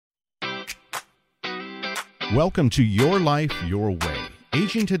Welcome to Your Life, Your Way,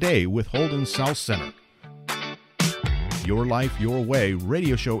 Aging Today with Holden South Center. Your Life, Your Way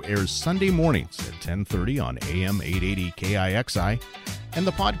radio show airs Sunday mornings at 10:30 on AM 880 KIXI, and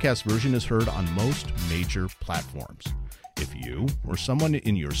the podcast version is heard on most major platforms. If you or someone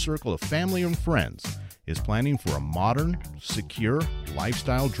in your circle of family and friends is planning for a modern, secure,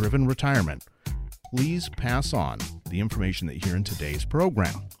 lifestyle-driven retirement, please pass on the information that you hear in today's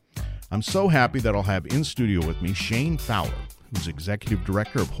program. I'm so happy that I'll have in studio with me Shane Fowler, who's Executive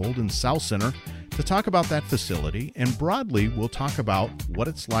Director of Holden South Center, to talk about that facility, and broadly we'll talk about what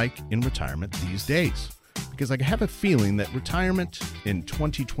it's like in retirement these days. Because I have a feeling that retirement in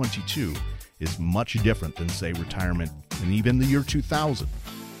 2022 is much different than, say, retirement in even the year 2000.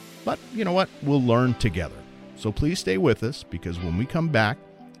 But you know what? We'll learn together. So please stay with us, because when we come back,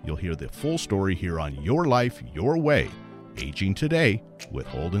 you'll hear the full story here on Your Life, Your Way, Aging Today with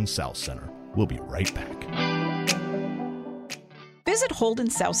Holden South Center. We'll be right back. Visit Holden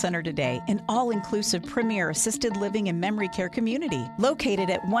South Center today, an all-inclusive premier assisted living and memory care community located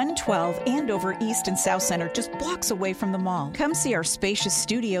at 112 Andover East and South Center, just blocks away from the mall. Come see our spacious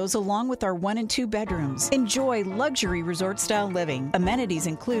studios along with our 1 and 2 bedrooms. Enjoy luxury resort-style living. Amenities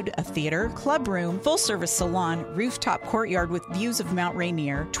include a theater, club room, full-service salon, rooftop courtyard with views of Mount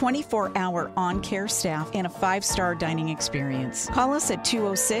Rainier, 24-hour on-care staff, and a 5-star dining experience. Call us at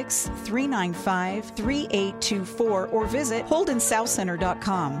 206-395-3824 or visit holdensouthcenter.com.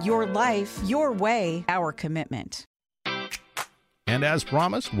 Your life, your way, our commitment. And as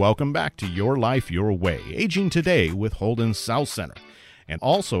promised, welcome back to Your Life, Your Way, Aging Today with Holden South Center. And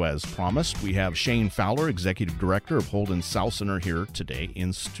also, as promised, we have Shane Fowler, Executive Director of Holden South Center, here today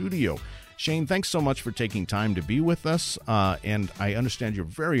in studio. Shane, thanks so much for taking time to be with us, and I understand you're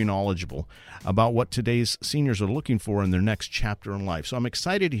very knowledgeable about what today's seniors are looking for in their next chapter in life. So I'm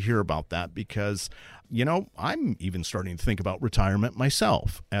excited to hear about that because, you know, I'm even starting to think about retirement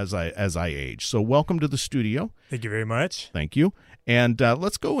myself as I age. So welcome to the studio. Thank you very much. Thank you. And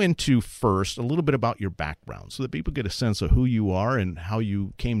let's go into first a little bit about your background so that people get a sense of who you are and how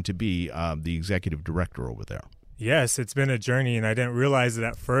you came to be the executive director over there. Yes, it's been a journey, and I didn't realize it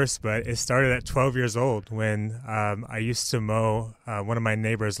at first, but it started at 12 years old when I used to mow one of my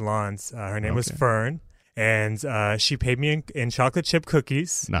neighbor's lawns. Her name was Fern, and she paid me in chocolate chip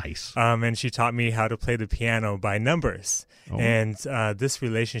cookies. Nice. And she taught me how to play the piano by numbers. Oh. And this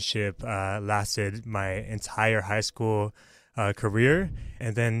relationship lasted my entire high school career.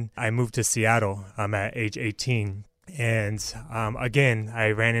 And then I moved to Seattle at age 18. And again,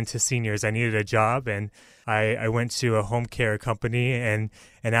 I ran into seniors. I needed a job, and I went to a home care company and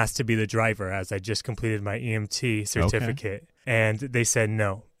asked to be the driver as I just completed my EMT certificate. Okay. And they said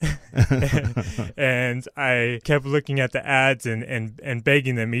no. And I kept looking at the ads and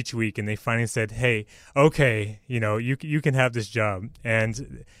begging them each week, and they finally said, hey, okay, you can have this job.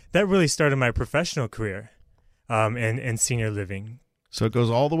 And that really started my professional career in senior living. So it goes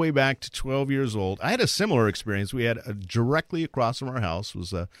all the way back to 12 years old. I had a similar experience. We had directly across from our house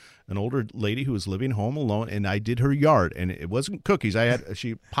was an older lady who was living home alone, and I did her yard. And it wasn't cookies. I had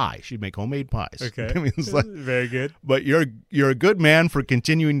pie. She'd make homemade pies. Okay, I mean, it's like, very good. But you're a good man for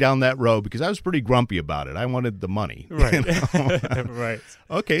continuing down that road, because I was pretty grumpy about it. I wanted the money. Right. Right.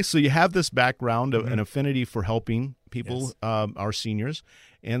 Okay, so you have this background of an affinity for helping people, yes. Our seniors.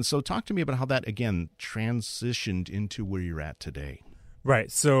 And so talk to me about how that, again, transitioned into where you're at today.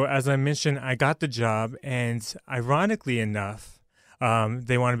 Right. So as I mentioned, I got the job, and ironically enough,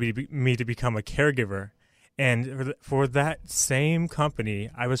 they wanted me to become a caregiver. And for that same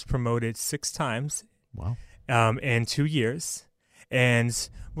company, I was promoted 6 times. Wow. In 2 years. And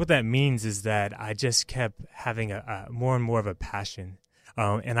what that means is that I just kept having a more and more of a passion.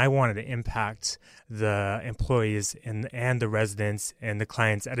 And I wanted to impact the employees and the residents and the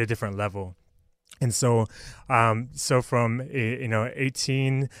clients at a different level. And so from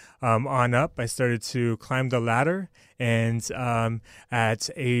 18 on up, I started to climb the ladder, and at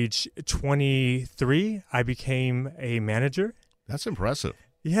age 23, I became a manager. That's impressive.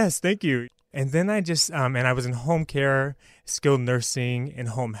 Yes, thank you. And then I just and I was in home care, skilled nursing, and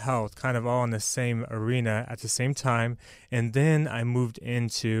home health, kind of all in the same arena at the same time. And then I moved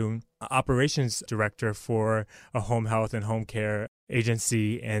into operations director for a home health and home care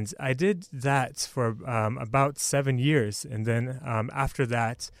agency, and I did that for about 7 years. And then after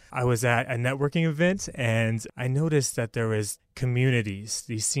that, I was at a networking event, and I noticed that there was communities,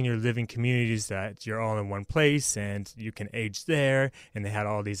 these senior living communities, that you're all in one place and you can age there, and they had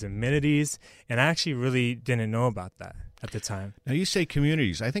all these amenities, and I actually really didn't know about that at the time. Now, you say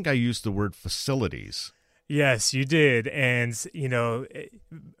communities. I think I used the word facilities. Yes, you did. And,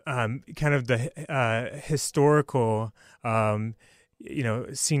 kind of the historical,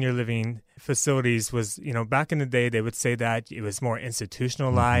 senior living facilities was, back in the day, they would say that it was more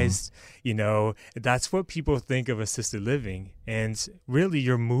institutionalized. That's what people think of assisted living. And really,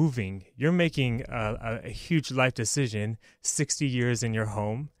 you're moving. You're making a huge life decision, 60 years in your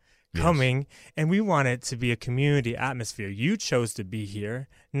home. Yes. Coming, and we want it to be a community atmosphere. You chose to be here,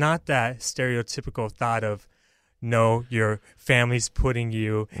 not that stereotypical thought of, no, your family's putting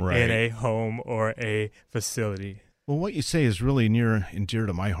you in a home or a facility. Well, what you say is really near and dear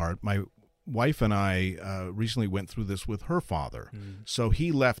to my heart. My wife and I recently went through this with her father. So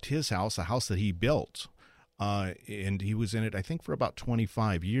he left his house, a house that he built, and he was in it, I think, for about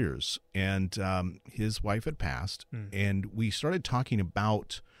 25 years. And his wife had passed, and we started talking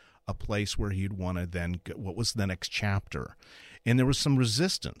about a place where he'd want to then get what was the next chapter. And there was some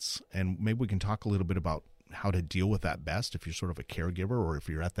resistance, and maybe we can talk a little bit about how to deal with that best if you're sort of a caregiver or if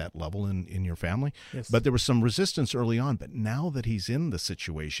you're at that level in your family. Yes. But there was some resistance early on, but now that he's in the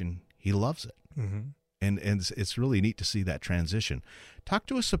situation, he loves it. And it's really neat to see that transition. Talk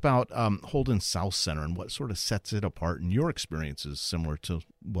to us about Holden South Center and what sort of sets it apart in your experiences similar to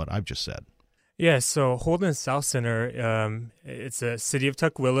what I've just said. Yeah, so Holden South Center, it's a city of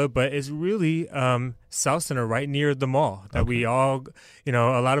Tukwila, but it's really South Center right near the mall that we all, a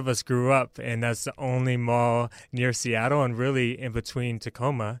lot of us grew up, and that's the only mall near Seattle and really in between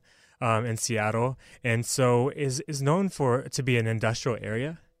Tacoma and Seattle. And so is known to be an industrial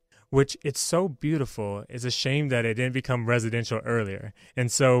area, which it's so beautiful. It's a shame that it didn't become residential earlier.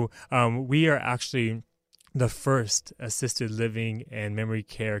 And so we are actually the first assisted living and memory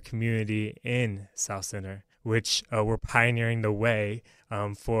care community in South Center, which we're pioneering the way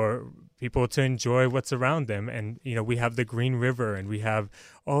for people to enjoy what's around them. And, we have the Green River, and we have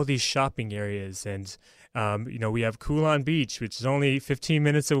all these shopping areas, and, we have Coulon Beach, which is only 15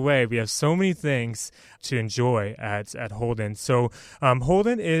 minutes away. We have so many things to enjoy at Holden. So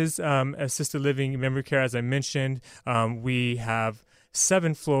Holden is assisted living memory care, as I mentioned. We have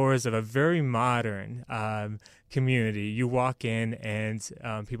 7 floors of a very modern community. You walk in and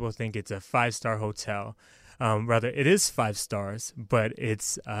people think it's a 5-star hotel. Rather, it is 5 stars, but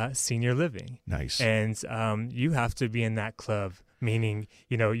it's senior living. Nice. And you have to be in that club, meaning,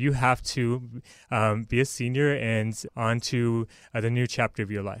 you have to be a senior and on to the new chapter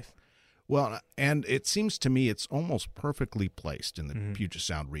of your life. Well, and it seems to me it's almost perfectly placed in the Puget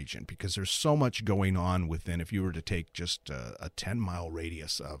Sound region because there's so much going on within. If you were to take just a 10-mile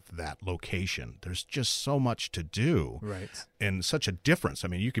radius of that location, there's just so much to do. Right. And such a difference. I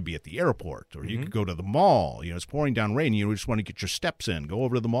mean, you could be at the airport or you could go to the mall. It's pouring down rain. You just want to get your steps in, go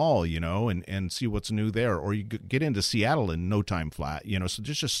over to the mall, and see what's new there. Or you get into Seattle in no time flat, So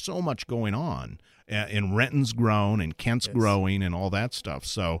there's just so much going on. And Renton's grown and Kent's growing and all that stuff.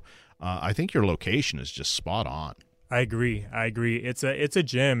 So I think your location is just spot on. I agree. It's a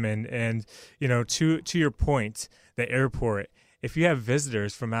gem, and to your point, the airport. If you have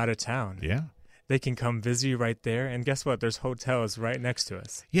visitors from out of town, they can come visit you right there. And guess what? There's hotels right next to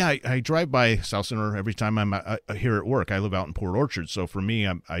us. Yeah, I drive by South Center every time I'm here at work. I live out in Port Orchard, so for me,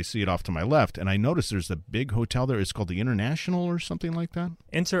 I see it off to my left, and I notice there's a big hotel there. It's called the International or something like that?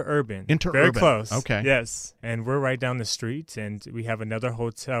 Interurban. Very close. Okay. Yes, and we're right down the street, and we have another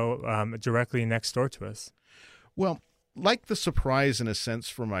hotel directly next door to us. Well, like the surprise in a sense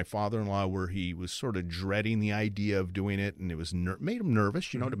for my father-in-law where he was sort of dreading the idea of doing it, and it was made him nervous,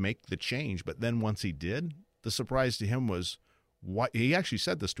 to make the change. But then once he did, the surprise to him was, he actually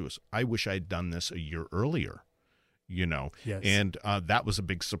said this to us, I wish I'd done this a year earlier, Yes. And that was a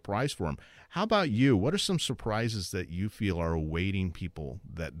big surprise for him. How about you? What are some surprises that you feel are awaiting people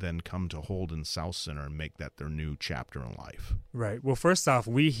that then come to Holden South Center and make that their new chapter in life? Right. Well, first off,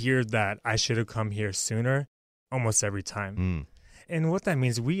 we hear that I should have come here sooner almost every time. And what that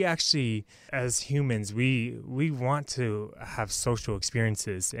means, we actually, as humans, we want to have social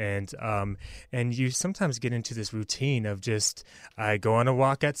experiences, and you sometimes get into this routine of just I go on a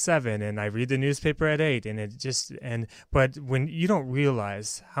walk at 7 and I read the newspaper at 8, but when you don't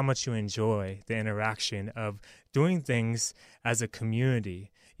realize how much you enjoy the interaction of doing things as a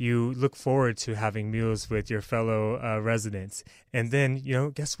community. You look forward to having meals with your fellow residents. And then,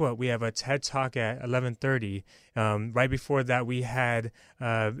 guess what? We have a TED Talk at 11:30. Right before that, we had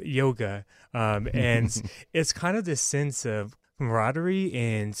yoga. And it's kind of this sense of camaraderie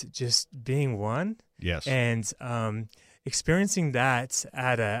and just being one. Yes. And experiencing that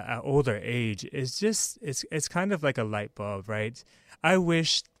at an older age is just, it's kind of like a light bulb, right? I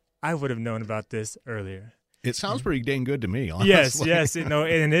wish I would have known about this earlier. It sounds pretty dang good to me, honestly. Yes,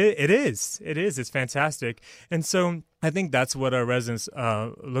 and it is. It's fantastic. And so I think that's what our residents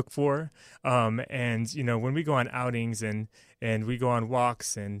look for. And, when we go on outings and we go on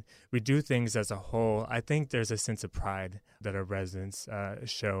walks and we do things as a whole, I think there's a sense of pride that our residents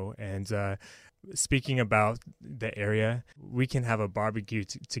show. And speaking about the area, we can have a barbecue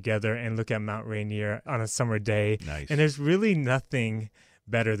together and look at Mount Rainier on a summer day. Nice. And there's really nothing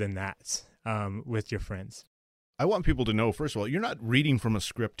better than that with your friends. I want people to know, first of all, you're not reading from a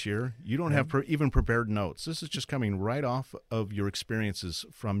script here. You don't have even prepared notes. This is just coming right off of your experiences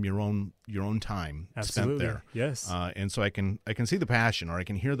from your own time spent there. Yes. And so I can see the passion, or I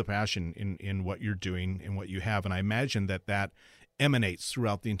can hear the passion in what you're doing and what you have. And I imagine that emanates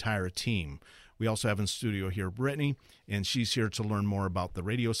throughout the entire team. We also have in studio here Brittany, and she's here to learn more about the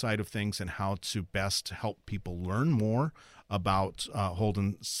radio side of things and how to best help people learn more about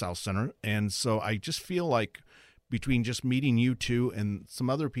Holden South Center. And so I just feel like between just meeting you two and some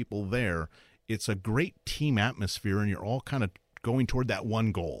other people there, it's a great team atmosphere, and you're all kind of going toward that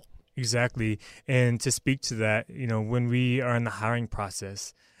one goal. Exactly. And to speak to that, when we are in the hiring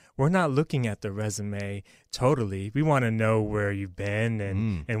process, we're not looking at the resume totally. We want to know where you've been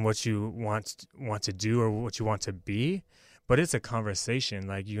and what you want to do or what you want to be. But it's a conversation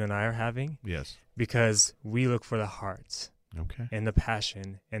like you and I are having. Yes. Because we look for the heart. Okay. And the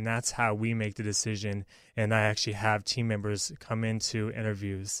passion. And that's how we make the decision. And I actually have team members come into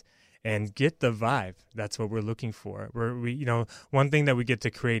interviews and get the vibe. That's what we're looking for. One thing that we get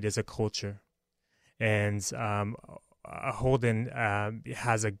to create is a culture. And Holden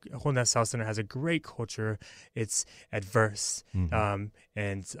South Center has a great culture. It's adverse, and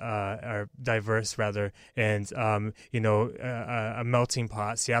or diverse rather, and a melting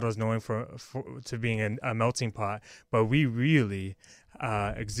pot. Seattle's known for being a melting pot, but we really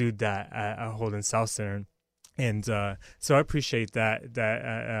exude that at Holden South Center. And so I appreciate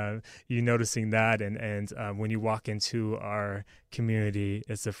that you noticing that, and when you walk into our community,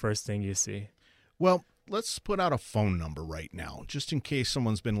 it's the first thing you see. Well, let's put out a phone number right now, just in case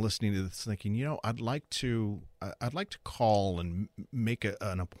someone's been listening to this thinking, I'd like to call and make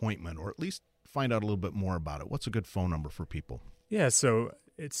an appointment, or at least find out a little bit more about it. What's a good phone number for people? Yeah, so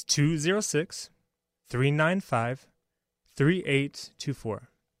it's 206-395-3824.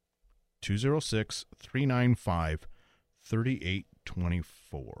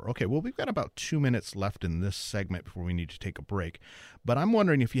 206-395-3824. Okay, well, we've got about 2 minutes left in this segment before we need to take a break. But I'm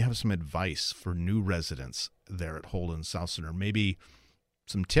wondering if you have some advice for new residents there at Holden South Center. Maybe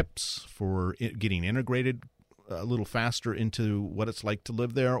some tips for getting integrated a little faster into what it's like to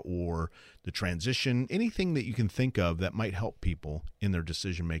live there, or the transition, anything that you can think of that might help people in their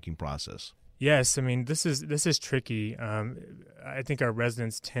decision-making process. Yes, I mean, this is tricky. I think our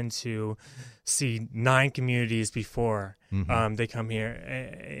residents tend to see 9 communities before they come here,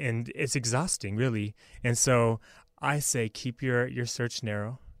 and it's exhausting, really. And so I say keep your search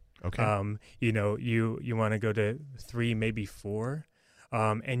narrow. Okay. You want to go to 3, maybe 4,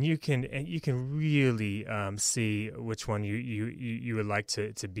 and you can really see which one you would like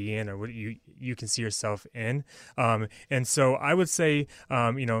to be in, or what you can see yourself in. And so I would say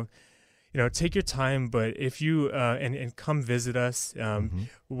take your time, but if you and come visit us,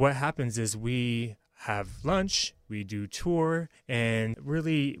 what happens is we have lunch, we do tour, and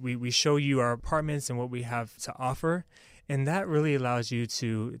really we show you our apartments and what we have to offer, and that really allows you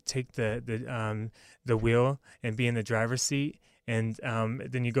to take the wheel and be in the driver's seat. And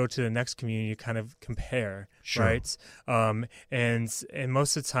then you go to the next community, you kind of compare, sure. Right? And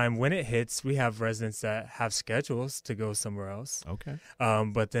most of the time when it hits, we have residents that have schedules to go somewhere else. Okay.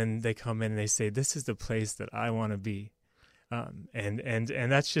 But then they come in and they say, this is the place that I want to be.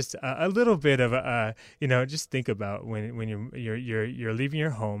 And that's just a little bit of just think about when you're leaving your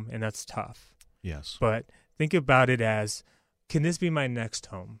home, and that's tough. Yes. But think about it as, can this be my next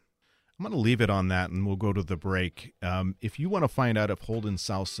home? I'm going to leave it on that, and we'll go to the break. If you want to find out if Holden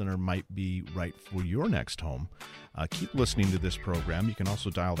South Center might be right for your next home, keep listening to this program. You can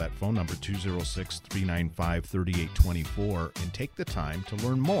also dial that phone number, 206-395-3824, and take the time to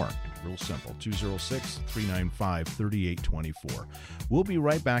learn more. Real simple, 206-395-3824. We'll be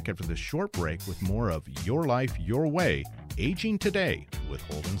right back after this short break with more of Your Life, Your Way, Aging Today with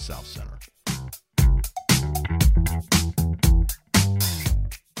Holden South Center.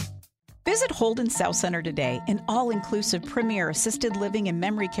 Visit Holden South Center today, an all-inclusive premier assisted living and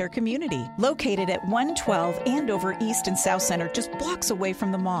memory care community located at 112 Andover East and South Center, just blocks away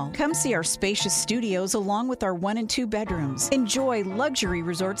from the mall. Come see our spacious studios along with our 1 and 2 bedrooms. Enjoy luxury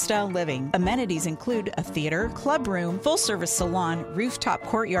resort-style living. Amenities include a theater, club room, full-service salon, rooftop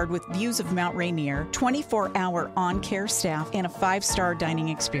courtyard with views of Mount Rainier, 24-hour on-care staff, and a 5-star dining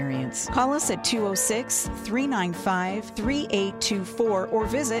experience. Call us at 206-395-3824 or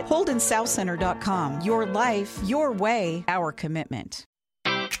visit HoldenSouthCenter.com. Your life, your way, our commitment.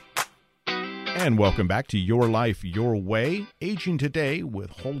 And welcome back to Your Life, Your Way, Aging Today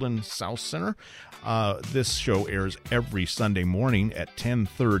with Holden South Center. This show airs every Sunday morning at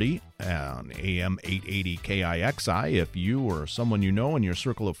 10:30 on AM 880 KIXI. If you or someone you know in your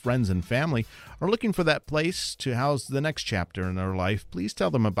circle of friends and family are looking for that place to house the next chapter in their life, please tell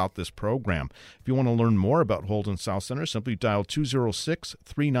them about this program. If you want to learn more about Holden South Center, simply dial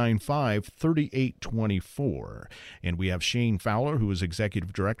 206-395-3824. And we have Shane Fowler, who is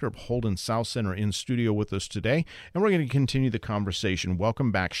Executive Director of Holden South Center, in studio with us today, and we're going to continue the conversation.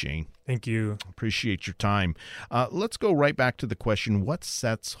 Welcome back, Shane. Thank you. Appreciate your time. Let's go right back to the question, what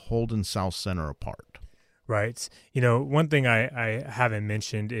sets Holden South Center apart? Right. One thing I haven't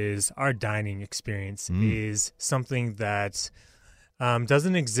mentioned is our dining experience is something that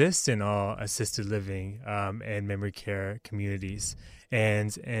doesn't exist in all assisted living and memory care communities.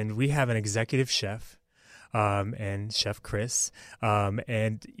 And we have an executive chef, and Chef Chris. I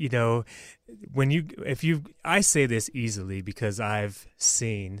say this easily because I've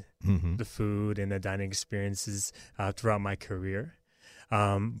seen the food and the dining experiences throughout my career.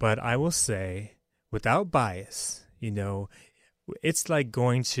 But I will say, without bias, it's like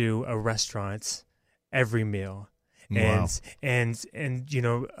going to a restaurant every meal. Wow. And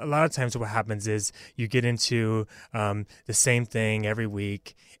a lot of times what happens is you get into the same thing every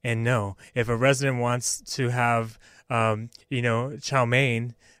week. And no, if a resident wants to have, chow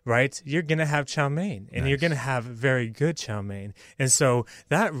mein, right, you're going to have chow mein, and you're going to have very good chow mein. And so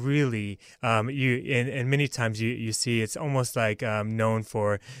that really, and many times you see it's almost like known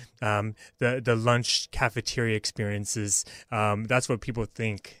for the lunch cafeteria experiences. That's what people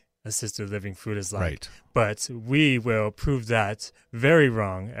think assisted living food is like. Right. But we will prove that very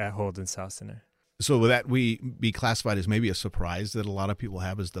wrong at Holden South Center. So would that we be classified as maybe a surprise that a lot of people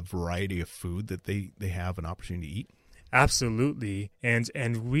have, is the variety of food that they have an opportunity to eat? Absolutely. And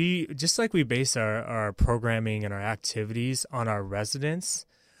we, just like we base our programming and our activities on our residents,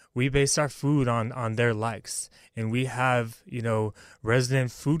 we base our food on their likes. And we have,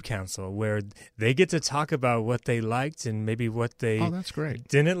 resident food council where they get to talk about what they liked and maybe what they that's great.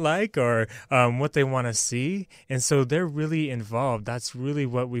 didn't like, or what they want to see. And so they're really involved. That's really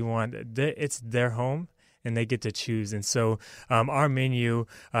what we want. It's their home, and they get to choose. And so our menu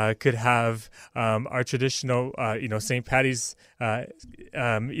could have our traditional, St. Patty's,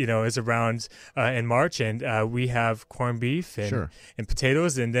 is around in March, and we have corned beef and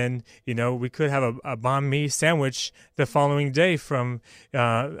potatoes. And then, we could have a banh mi sandwich the following day from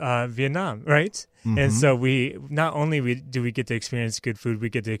Vietnam, right? Mm-hmm. And so we not only do we get to experience good food, we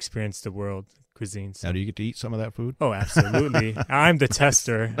get to experience the world. Cuisines. Now, do you get to eat some of that food? Oh, absolutely. I'm the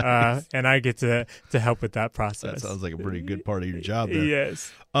tester, and I get to help with that process. That sounds like a pretty good part of your job there.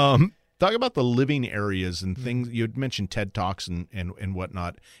 Yes. Talk about the living areas and things. You had mentioned TED Talks and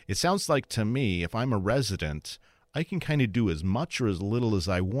whatnot. It sounds like to me, if I'm a resident, I can kind of do as much or as little as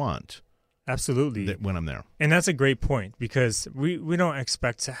I want. Absolutely. When I'm there. And that's a great point, because we don't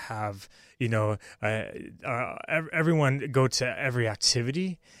expect to have, everyone go to every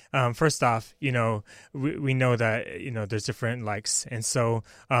activity. First off, we know that, there's different likes. And so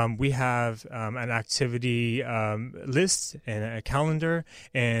we have an activity list and a calendar,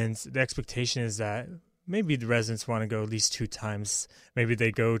 and the expectation is that maybe the residents want to go at least 2 times. Maybe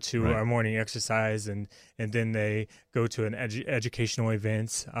they go to our morning exercise, and then they go to an educational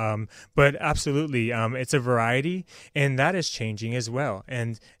event. But absolutely, it's a variety, and that is changing as well.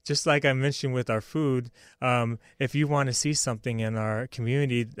 And just like I mentioned with our food, if you want to see something in our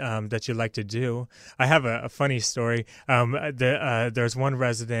community that you'd like to do, I have a funny story. There's one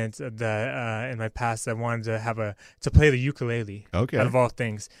resident that in my past that wanted to play the ukulele. Okay. Out of all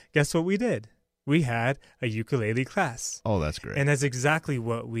things, guess what we did? We had a ukulele class. Oh, that's great. And that's exactly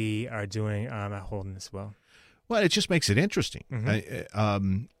what we are doing at Holden as well. Well, it just makes it interesting.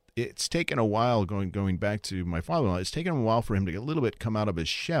 Mm-hmm. It's taken a while, going back to my father-in-law, it's taken a while for him to get a little bit come out of his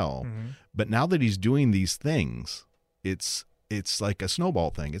shell. Mm-hmm. But now that he's doing these things, it's it's like a snowball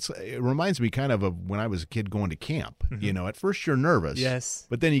thing. It reminds me kind of when I was a kid going to camp. At first you're nervous. Yes.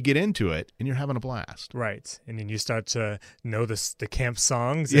 But then you get into it and you're having a blast. Right. And then you start to know the camp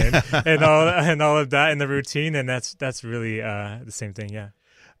songs and all of that in the routine, and that's really the same thing, yeah.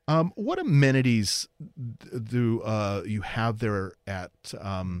 What amenities do you have there at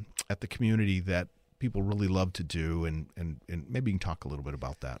the community that people really love to do, and maybe you can talk a little bit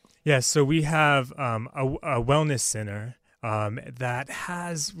about that? Yeah, so we have a wellness center that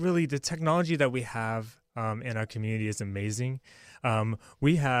has really the technology that we have in our community is amazing.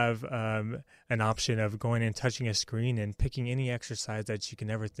 We have an option of going and touching a screen and picking any exercise that you can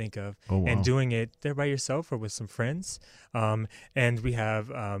ever think of and doing it there by yourself or with some friends. And we have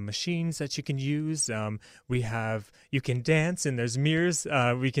machines that you can use. You can dance, and there's mirrors.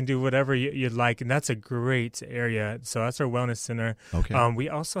 We can do whatever you'd like, and that's a great area. So that's our wellness center. Okay. We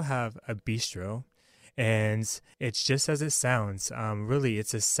also have a bistro. And it's just as it sounds. Really,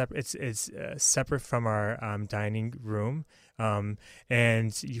 it's separate from our dining room.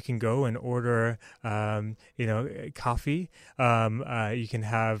 And you can go and order, coffee. You can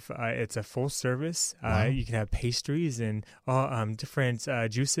have, it's a full service. You can have pastries and all different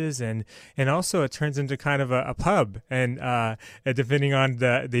juices, and also it turns into kind of a pub. And depending on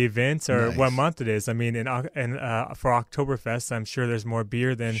the event or what month it is, I mean, for Oktoberfest, I'm sure there's more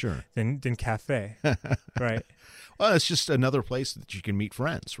beer than cafe, right? Well, it's just another place that you can meet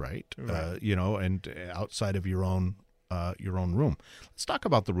friends, right? And outside of your own room. Let's talk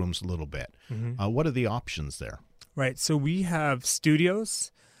about the rooms a little bit. What are the options there? Right. So we have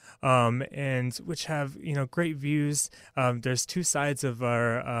studios, and which have great views. There's two sides of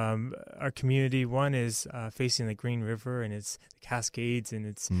our community. One is facing the Green River, and it's the Cascades, and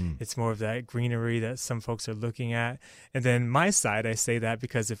it's more of that greenery that some folks are looking at. And then my side, I say that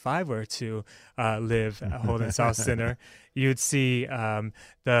because if I were to live at Holden South Center, you'd see the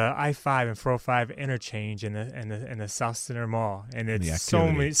I-5 and 405 interchange in the South Center Mall, and it's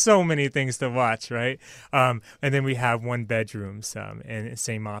so many things to watch, right? And then we have 1 bedrooms and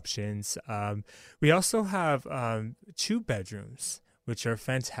same options. We also have 2 bedrooms, which are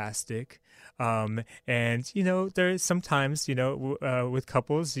fantastic. And there's sometimes with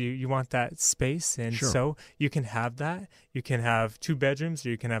couples you want that space, and so you can have that. You can have 2 bedrooms, or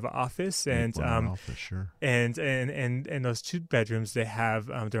you can have an office, and office, sure. And those 2 bedrooms, they have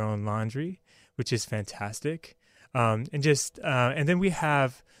their own laundry, which is fantastic. And then we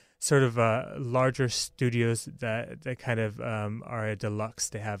have sort of larger studios that kind of are a deluxe.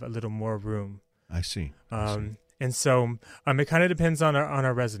 They have a little more room. I see. And so it kind of depends on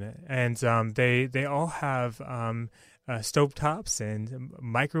our resident, and they all have stovetops and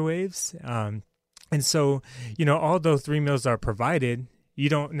microwaves, and so although 3 meals are provided, you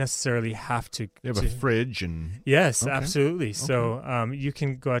don't necessarily have to. They have a fridge and yes, absolutely. So you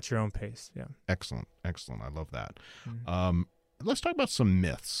can go at your own pace. Yeah. Excellent. I love that. Let's talk about some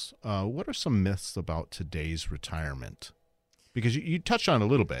myths. What are some myths about today's retirement? Because you touched on it a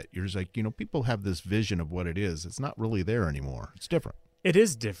little bit. You're just like, people have this vision of what it is. It's not really there anymore. It's different. It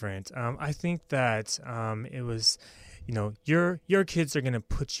is different. I think that it was, your kids are going to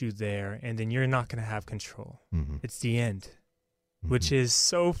put you there, and then you're not going to have control. It's the end, which is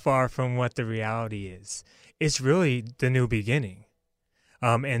so far from what the reality is. It's really the new beginning.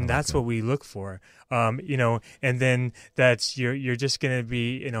 And that's what we look for, and then that's you're just going to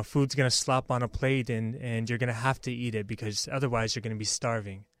be, food's going to slop on a plate, and you're going to have to eat it because otherwise you're going to be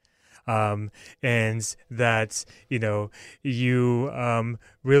starving. And that, you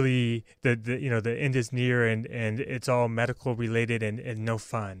really, the end is near, and it's all medical related and no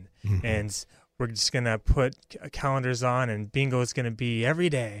fun. And we're just going to put calendars on, and bingo is going to be every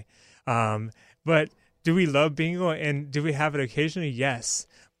day. But do we love bingo, and do we have it occasionally? Yes,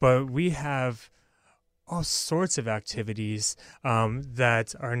 but we have all sorts of activities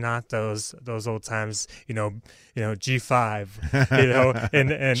that are not those old times. G5,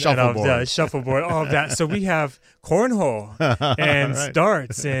 and shuffleboard, all of that. So we have cornhole and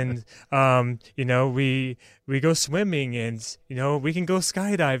darts, and we go swimming, and we can go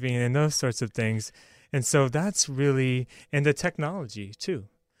skydiving and those sorts of things. And so that's really, and the technology too.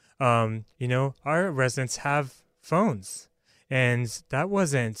 Our residents have phones, and that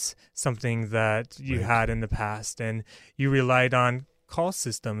wasn't something that you had in the past, and you relied on call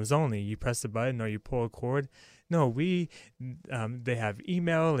systems only. You press a button or you pull a cord. No, they have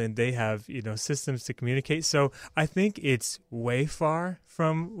email, and they have, systems to communicate. So I think it's way far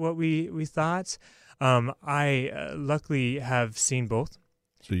from what we thought. I luckily have seen both.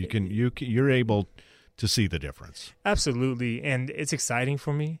 So you're able to see the difference. Absolutely. And it's exciting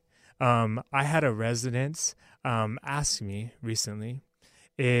for me. I had a resident ask me recently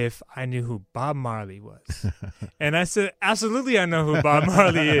if I knew who Bob Marley was. And I said, absolutely, I know who Bob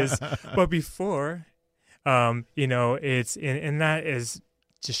Marley is. But before, it's, and that is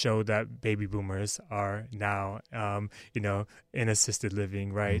to show that baby boomers are now, in assisted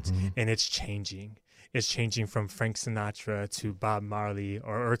living, right? Mm-hmm. And it's changing. It's changing from Frank Sinatra to Bob Marley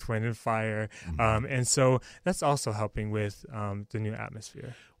or Earth, Wind, and Fire. Mm-hmm. And so that's also helping with the new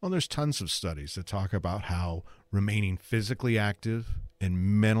atmosphere. Well, there's tons of studies that talk about how remaining physically active and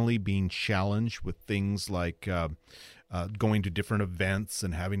mentally being challenged with things like going to different events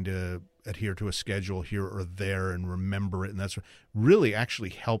and having to adhere to a schedule here or there and remember it. And that's really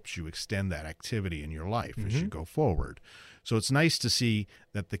actually helps you extend that activity in your life as you go forward. So it's nice to see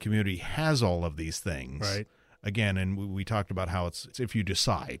that the community has all of these things. Right. Again, and we talked about how it's if you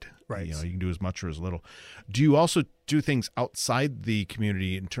decide, right? You can do as much or as little. Do you also do things outside the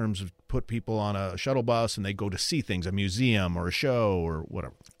community in terms of put people on a shuttle bus and they go to see things, a museum or a show or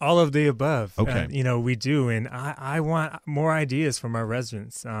whatever? All of the above. Okay. We do, and I want more ideas from our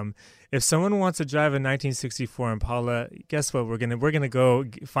residents. If someone wants to drive a 1964 Impala, guess what? We're gonna go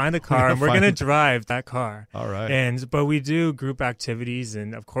find a car and we're gonna drive that car. All right. But we do group activities,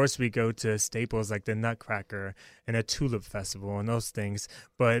 and of course we go to staples like the Nutcracker and a Tulip Festival and those things.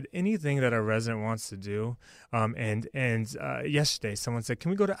 But anything that a resident wants to do, yesterday someone said,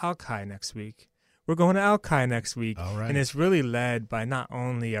 "Can we go to Alki next week?" We're going to Alki next week. All right. And it's really led by not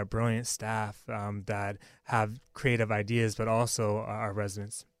only our brilliant staff that have creative ideas, but also our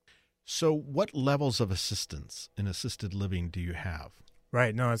residents. So what levels of assistance in assisted living do you have?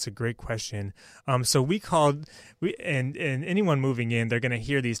 Right. No, it's a great question. So and anyone moving in, they're going to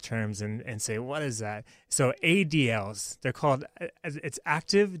hear these terms and say, what is that? So ADLs, they're called, it's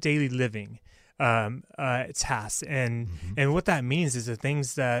active daily living tasks. And what that means is the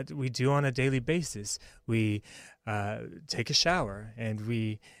things that we do on a daily basis. We take a shower and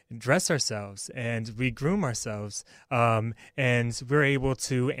we dress ourselves and we groom ourselves. And we're able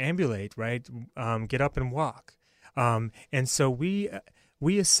to ambulate, right? Get up and walk. And so we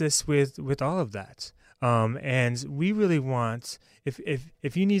assist with all of that. And we really want,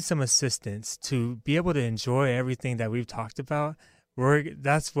 if you need some assistance to be able to enjoy everything that we've talked about,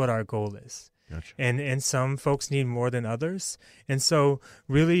 that's what our goal is. Gotcha. And some folks need more than others. And so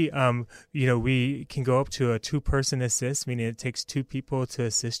really, we can go up to a 2-person assist, meaning it takes 2 people to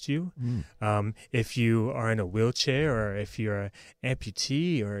assist you. If you are in a wheelchair or if you're an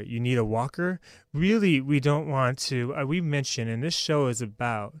amputee or you need a walker, really, we don't want to, we mentioned, and this show is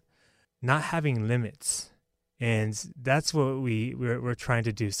about not having limits. And that's what we're trying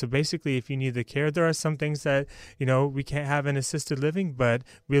to do. So basically, if you need the care, there are some things that, we can't have in assisted living, but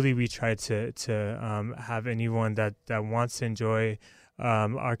really we try to have anyone that wants to enjoy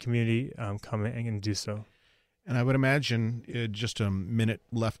our community come in and do so. And I would imagine, just a minute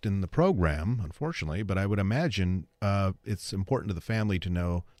left in the program, unfortunately, but I would imagine it's important to the family to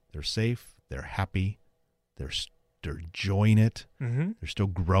know they're safe, they're happy, they're enjoying it, they're still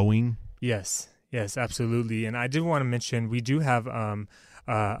growing. Yes, absolutely. And I did want to mention we do have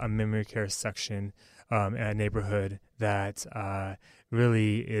a memory care section in a neighborhood that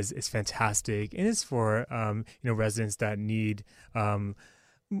really is fantastic, and it's for residents that need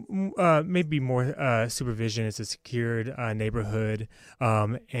maybe more supervision. It's a secured neighborhood,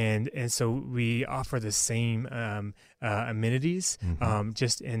 and so we offer the same amenities,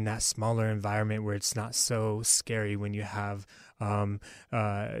 just in that smaller environment where it's not so scary when you have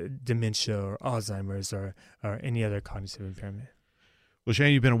dementia or Alzheimer's or any other cognitive impairment. Well,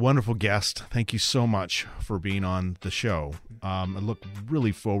 Shane, you've been a wonderful guest. Thank you so much for being on the show. I look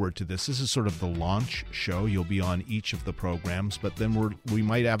really forward to this. This is sort of the launch show. You'll be on each of the programs, but then we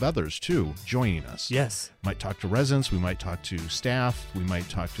might have others, too, joining us. Yes. Might talk to residents. We might talk to staff. We might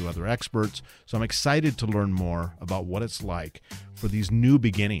talk to other experts. So I'm excited to learn more about what it's like for these new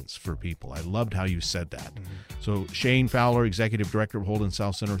beginnings for people. I loved how you said that. So Shane Fowler, Executive Director of Holden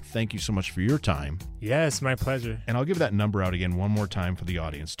South Center, thank you so much for your time. Yes, my pleasure. And I'll give that number out again one more time for the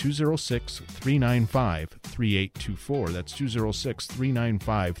audience, 206-395-3824. That's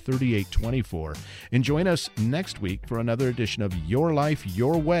 206-395-3824. And join us next week for another edition of Your Life,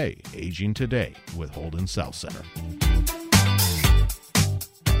 Your Way, Aging Today with Holden South Center.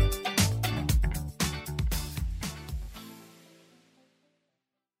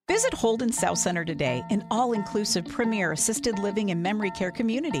 Visit Holden South Center today, an all-inclusive premier assisted living and memory care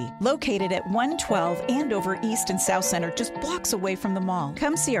community located at 112 Andover East and South Center, just blocks away from the mall.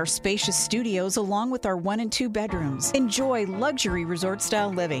 Come see our spacious studios along with our 1 and 2 bedrooms. Enjoy luxury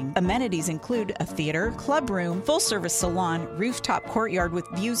resort-style living. Amenities include a theater, club room, full-service salon, rooftop courtyard with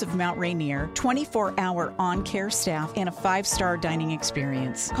views of Mount Rainier, 24-hour on-care staff, and a 5-star dining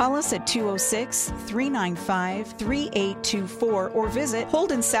experience. Call us at 206-395-3824 or visit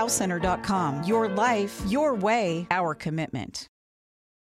holdensouthcenter.com. Your life, your way, our commitment.